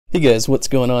Hey guys, what's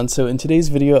going on? So in today's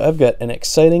video, I've got an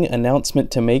exciting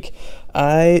announcement to make.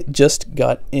 I just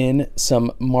got in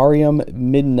some Maryam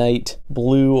Midnight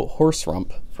Blue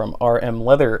Horserump from RM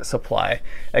Leather Supply.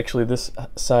 Actually, this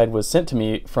side was sent to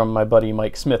me from my buddy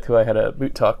Mike Smith, who I had a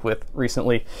boot talk with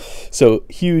recently. So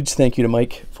huge thank you to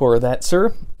Mike for that,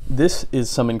 sir. This is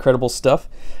some incredible stuff.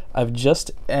 I've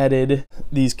just added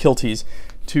these Kilties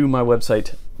to my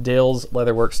website,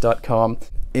 dalesleatherworks.com.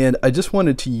 And I just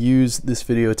wanted to use this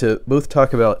video to both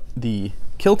talk about the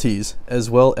Kilties as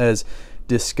well as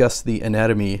discuss the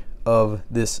anatomy of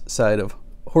this side of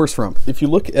Horserump. If you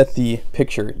look at the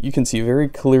picture, you can see very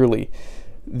clearly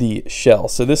the shell.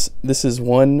 So this is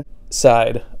one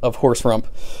side of Horserump.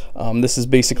 This is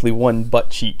basically one butt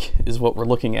cheek is what we're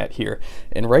looking at here.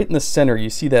 And right in the center, you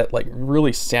see that like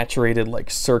really saturated, like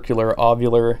circular,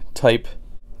 ovular type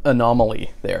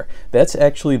anomaly there. That's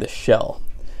actually the shell.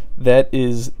 That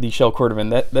is the shell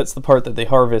cordovan. That's the part that they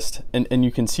harvest, and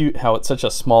you can see how it's such a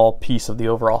small piece of the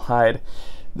overall hide.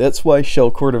 That's why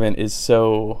shell cordovan is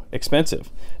so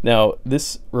expensive. Now,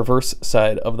 this reverse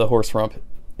side of the Horserump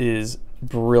is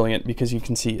brilliant because you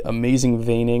can see amazing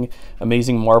veining,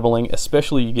 amazing marbling,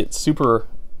 especially you get super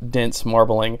dense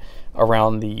marbling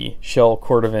around the shell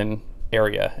cordovan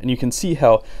area. And you can see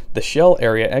how the shell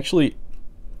area actually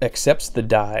accepts the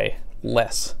dye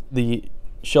less. The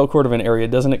shell cordovan area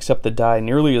doesn't accept the dye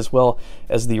nearly as well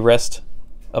as the rest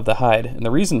of the hide. And the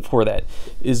reason for that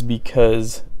is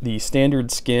because the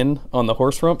standard skin on the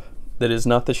Horserump that is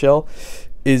not the shell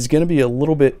is going to be a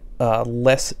little bit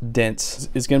less dense,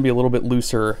 is going to be a little bit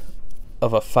looser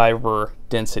of a fiber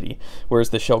density,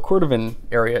 whereas the shell cordovan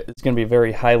area is going to be a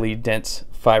very highly dense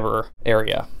fiber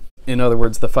area. In other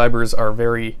words, the fibers are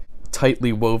very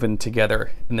tightly woven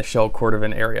together in the shell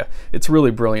cordovan area. It's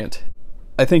really brilliant.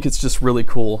 I think it's just really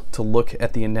cool to look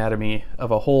at the anatomy of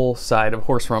a whole side of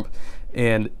Horserump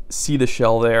and see the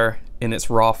shell there in its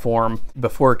raw form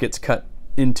before it gets cut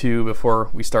into,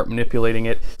 before we start manipulating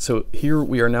it. So here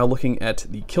we are now looking at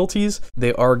the Kilties.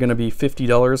 They are going to be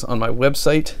 $50 on my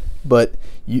website, but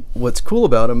what's cool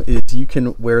about them is you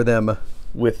can wear them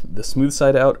with the smooth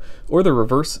side out or the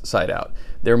reverse side out.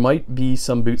 There might be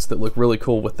some boots that look really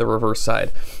cool with the reverse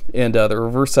side, and the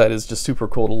reverse side is just super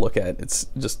cool to look at. It's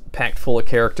just packed full of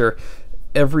character.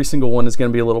 Every single one is going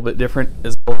to be a little bit different,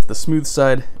 as well as the smooth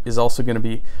side is also going to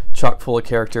be chock full of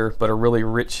character, but a really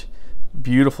rich,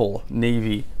 beautiful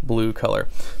navy blue color.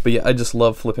 But yeah, I just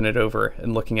love flipping it over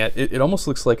and looking at it. It almost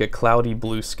looks like a cloudy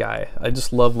blue sky. I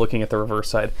just love looking at the reverse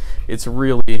side. It's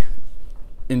really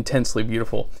intensely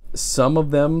beautiful. Some of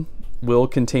them will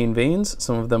contain veins,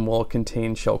 some of them will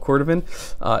contain shell cordovan.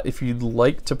 If you'd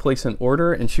like to place an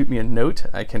order and shoot me a note,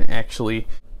 I can actually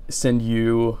send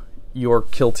you your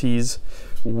Kilties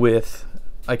with,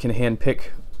 I can hand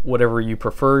pick whatever you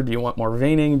prefer. Do you want more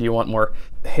veining? Do you want more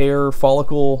hair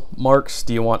follicle marks?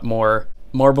 Do you want more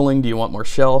marbling? Do you want more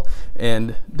shell?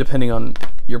 And depending on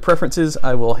your preferences,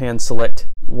 I will hand select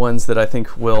ones that I think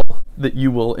that you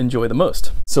will enjoy the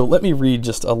most. So let me read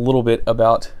just a little bit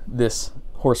about this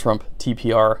Horserump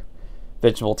TPR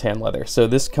vegetable tan leather. So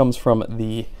this comes from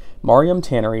the Maryam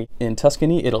Tannery in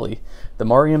Tuscany, Italy. The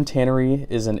Maryam Tannery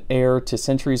is an heir to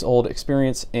centuries-old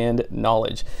experience and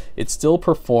knowledge. It still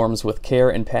performs with care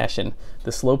and passion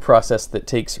the slow process that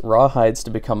takes raw hides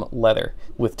to become leather,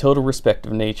 with total respect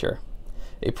of nature.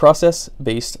 A process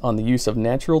based on the use of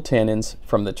natural tannins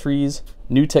from the trees,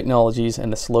 new technologies,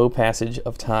 and the slow passage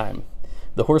of time.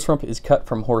 The Horserump is cut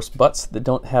from horse butts that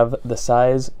don't have the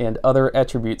size and other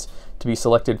attributes to be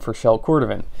selected for shell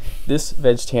cordovan. This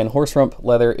veg tan Horserump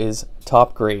leather is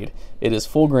top grade. It is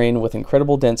full grain with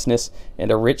incredible denseness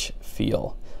and a rich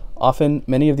feel. Often,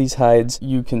 many of these hides,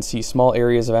 you can see small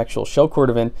areas of actual shell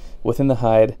cordovan within the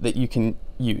hide that you can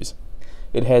use.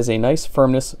 It has a nice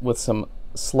firmness with some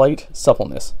slight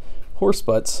suppleness.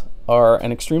 Horsebutts are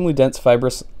an extremely dense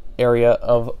fibrous area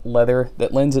of leather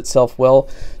that lends itself well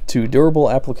to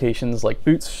durable applications like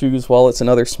boots, shoes, wallets, and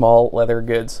other small leather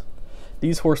goods.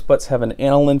 These horsebutts have an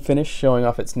aniline finish showing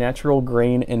off its natural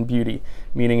grain and beauty,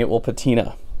 meaning it will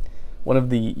patina. One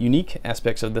of the unique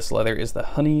aspects of this leather is the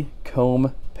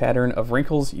honeycomb pattern of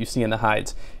wrinkles you see in the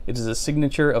hides. It is a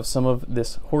signature of some of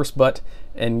this horsebutt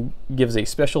and gives a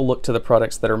special look to the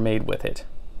products that are made with it.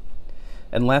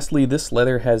 And lastly, this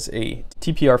leather has a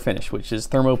TPR finish, which is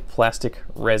thermoplastic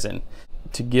resin,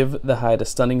 to give the hide a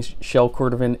stunning shell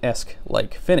cordovan-esque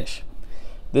like finish.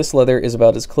 This leather is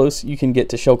about as close you can get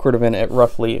to shell cordovan at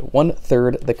roughly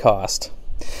 1/3 the cost.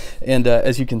 And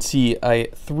as you can see, I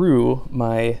threw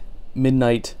my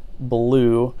midnight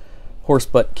blue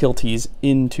horsebutt Kilties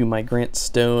into my Grant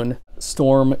Stone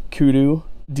Storm Kudu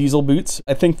diesel boots.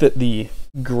 I think that the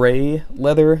gray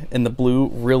leather and the blue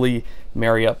really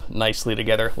marry up nicely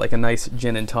together, like a nice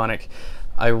gin and tonic.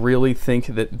 I really think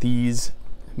that these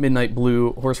midnight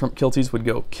blue Horserump Kilties would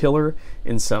go killer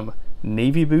in some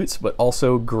navy boots, but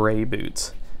also gray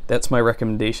boots. That's my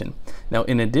recommendation. Now,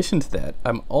 in addition to that,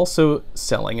 I'm also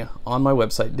selling on my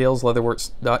website,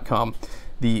 dalesleatherworks.com,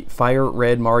 the Fire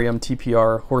Red Maryam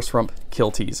TPR Horserump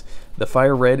Kilties. The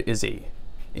Fire Red is a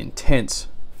intense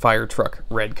fire truck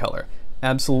red color.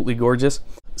 Absolutely gorgeous.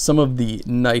 Some of the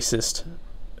nicest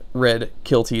red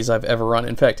Kilties I've ever run.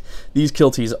 In fact, these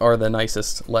Kilties are the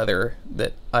nicest leather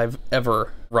that I've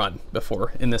ever run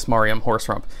before in this Maryam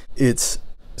Horserump. It's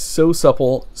so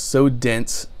supple, so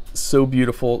dense, so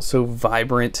beautiful, so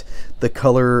vibrant. The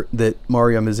color that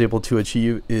Maryam is able to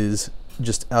achieve is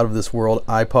just out of this world,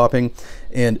 eye-popping.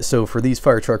 And so for these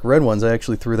fire truck red ones, I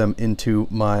actually threw them into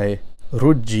my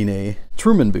Ruggine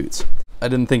Truman boots. I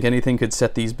didn't think anything could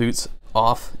set these boots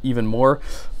off even more,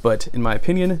 but in my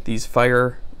opinion, these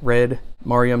Fire Red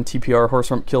Maryam TPR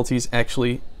Horserump Kilties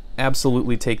actually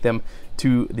absolutely take them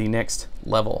to the next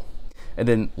level. And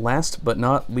then last but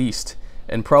not least,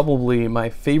 and probably my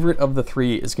favorite of the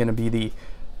three, is going to be the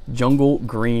Jungle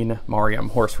Green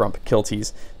Maryam Horserump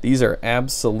Kilties. These are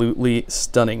absolutely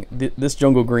stunning. This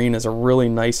Jungle Green is a really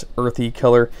nice earthy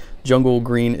color. Jungle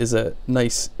Green is a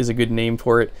good name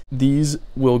for it. These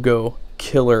will go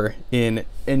killer in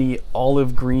any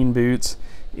olive green boots,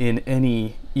 in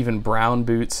any even brown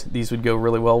boots. These would go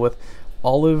really well with.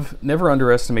 Olive, never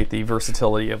underestimate the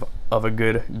versatility of a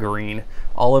good green.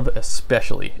 Olive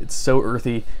especially. It's so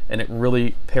earthy and it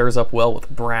really pairs up well with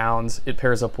browns. It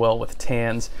pairs up well with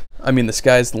tans. I mean, the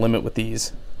sky's the limit with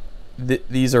these.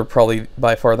 These are probably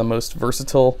by far the most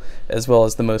versatile as well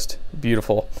as the most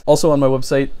beautiful. Also on my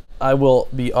website, I will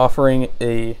be offering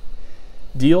a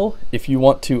deal if you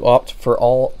want to opt for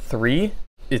all three.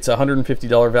 It's a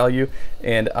 $150 value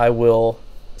and I will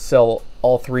sell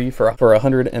all three for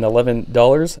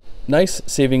 $111. Nice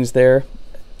savings there.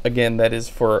 Again, that is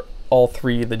for all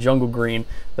three: the Jungle Green,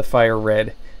 the Fire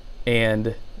Red,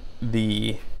 and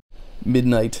the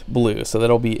Midnight Blue. So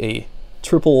that'll be a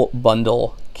triple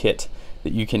bundle kit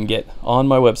that you can get on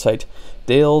my website,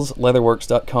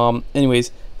 dalesleatherworks.com.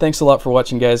 Anyways, thanks a lot for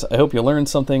watching, guys. I hope you learned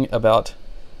something about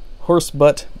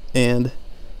Horsebutt, and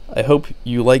I hope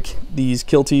you like these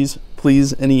Kilties.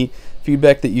 Please, any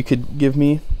feedback that you could give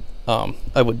me,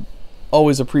 I would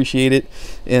always appreciate it.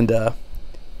 And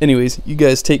anyways, you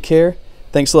guys take care.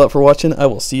 Thanks a lot for watching. I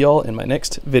will see y'all in my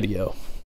next video.